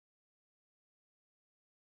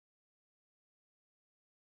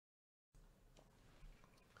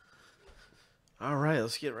All right,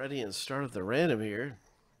 let's get ready and start at the random here.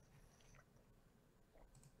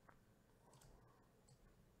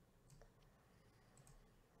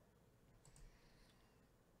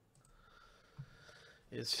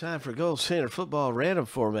 It's time for Gold Standard Football random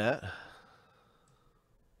format,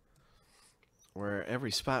 where every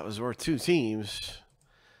spot was worth 2 teams,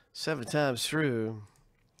 7 times through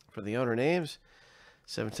for the owner names,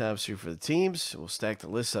 7 times through for the teams. We'll stack the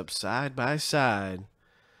lists up side by side.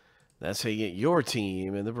 That's how you get your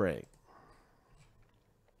team in the break.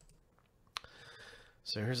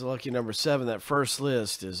 So here's the lucky number 7. That first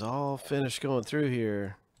list is all finished going through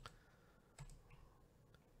here.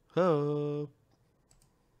 Hope.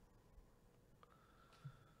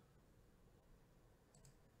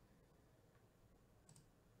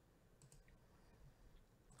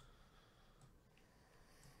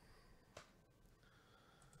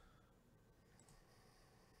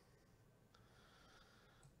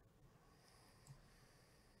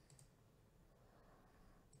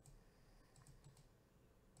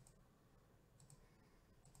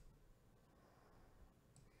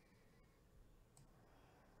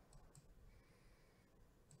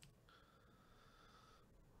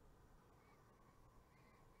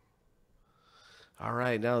 All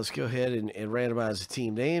right, now let's go ahead and randomize the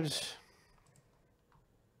team names.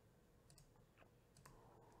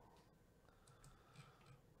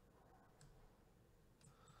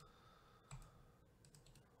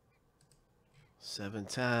 Seven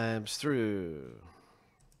times through.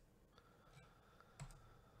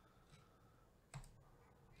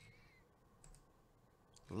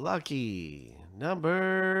 Lucky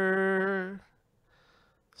number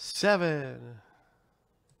 7.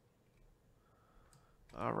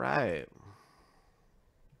 All right.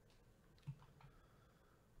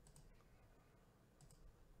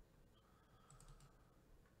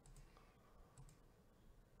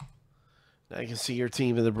 Now you can see your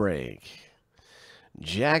team in the break.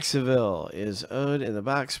 Jacksonville is owned in the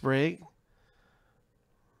box break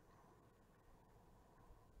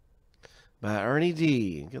by Ernie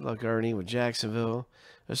D. Good luck, Ernie, with Jacksonville.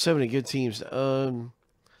 There's so many good teams to own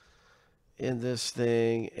in this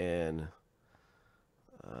thing, and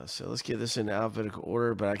so let's get this in alphabetical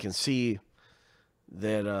order. But I can see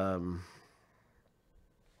that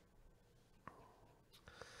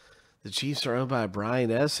the Chiefs are owned by Brian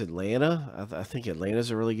S. Atlanta. I think Atlanta's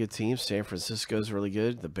a really good team. San Francisco's really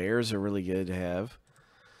good. The Bears are really good to have.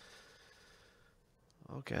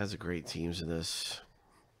 All kinds of great teams in this.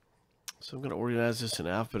 So I'm going to organize this in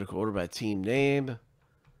alphabetical order by team name.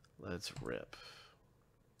 Let's rip.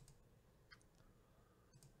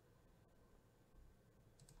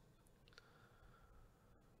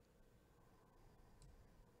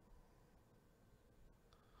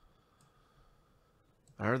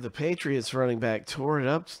 I heard the Patriots running back tore it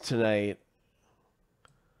up tonight.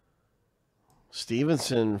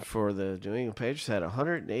 Stevenson for the New England Patriots had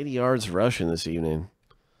 180 yards rushing this evening.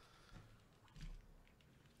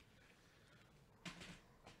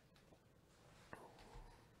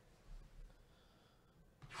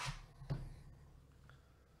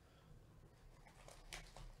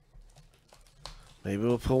 Maybe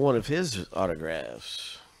we'll pull one of his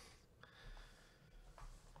autographs.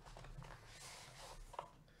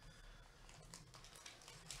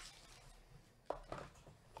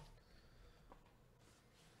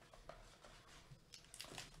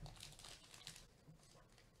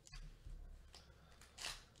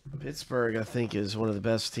 Pittsburgh, I think, is one of the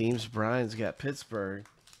best teams. Brian's got Pittsburgh.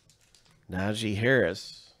 Najee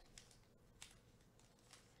Harris.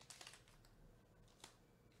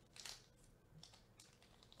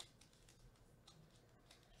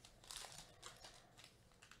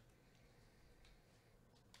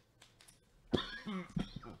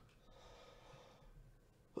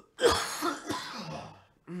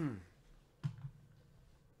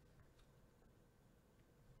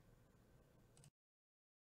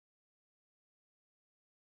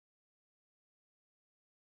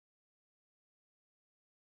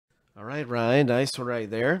 All right, Ryan. Nice one right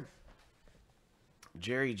there.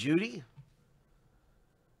 Jerry Jeudy.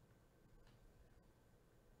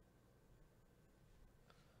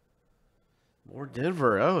 More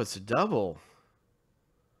Denver. Oh, it's a double.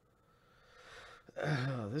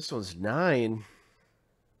 This one's 9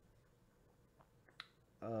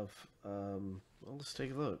 of, well, let's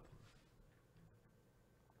take a look.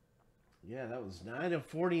 Yeah, that was 9 of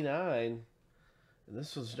 49. And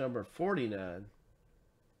this was number 49.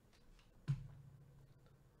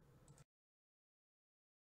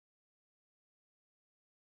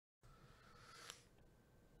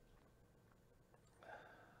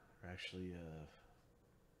 Actually,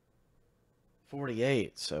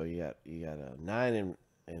 48. So you got a 9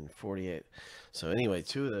 and 48. So anyway,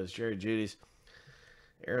 2 of those Jerry Jeudy's.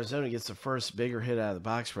 Arizona gets the first bigger hit out of the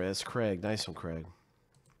box break. That's Craig. Nice one, Craig.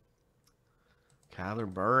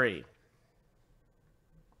 Kyler Murray.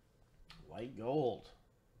 White gold.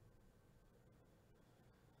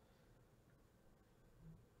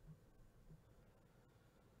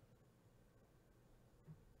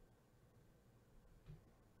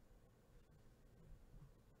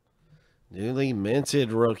 Newly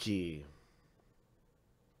minted rookie.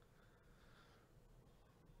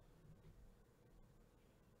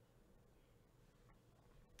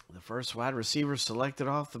 The first wide receiver selected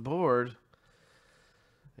off the board.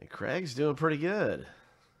 And Craig's doing pretty good.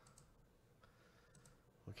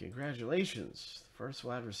 Well, congratulations. First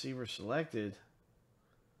wide receiver selected.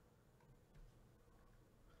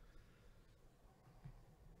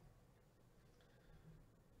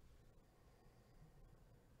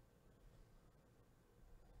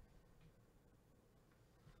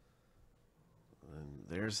 And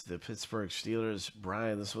there's the Pittsburgh Steelers.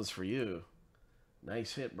 Brian, this one's for you.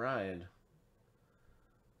 Nice hit, Brian.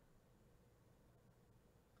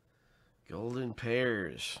 Golden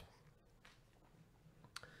pairs.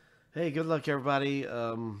 Hey, good luck, everybody.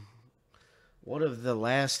 One of the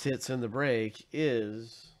last hits in the break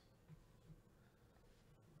is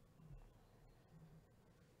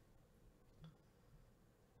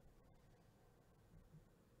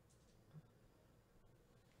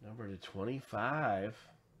number to 25.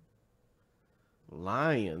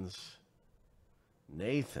 Lions.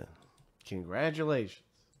 Nathan. Congratulations.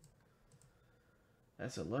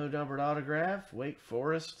 That's a low-numbered autograph. Wake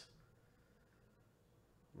Forest.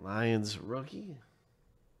 Lions rookie.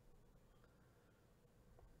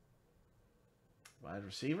 Wide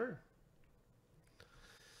receiver.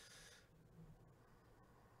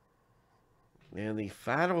 And the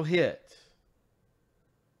final hit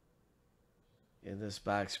in this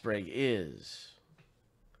box break is...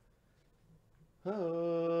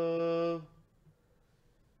 Oh.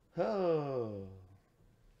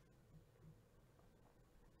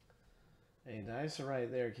 Hey, nice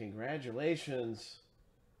right there. Congratulations.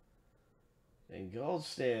 And gold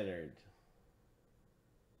standard.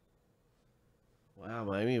 Wow,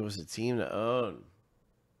 Miami was a team to own.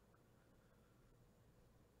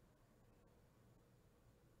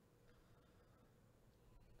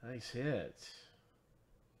 Nice hit.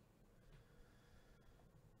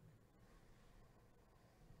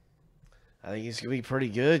 I think he's going to be pretty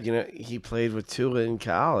good. You know, he played with Tua in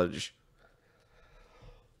college.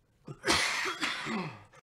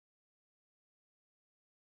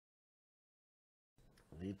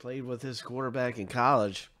 He played with his quarterback in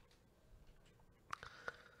college.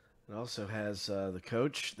 And also has the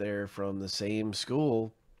coach there from the same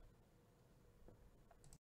school,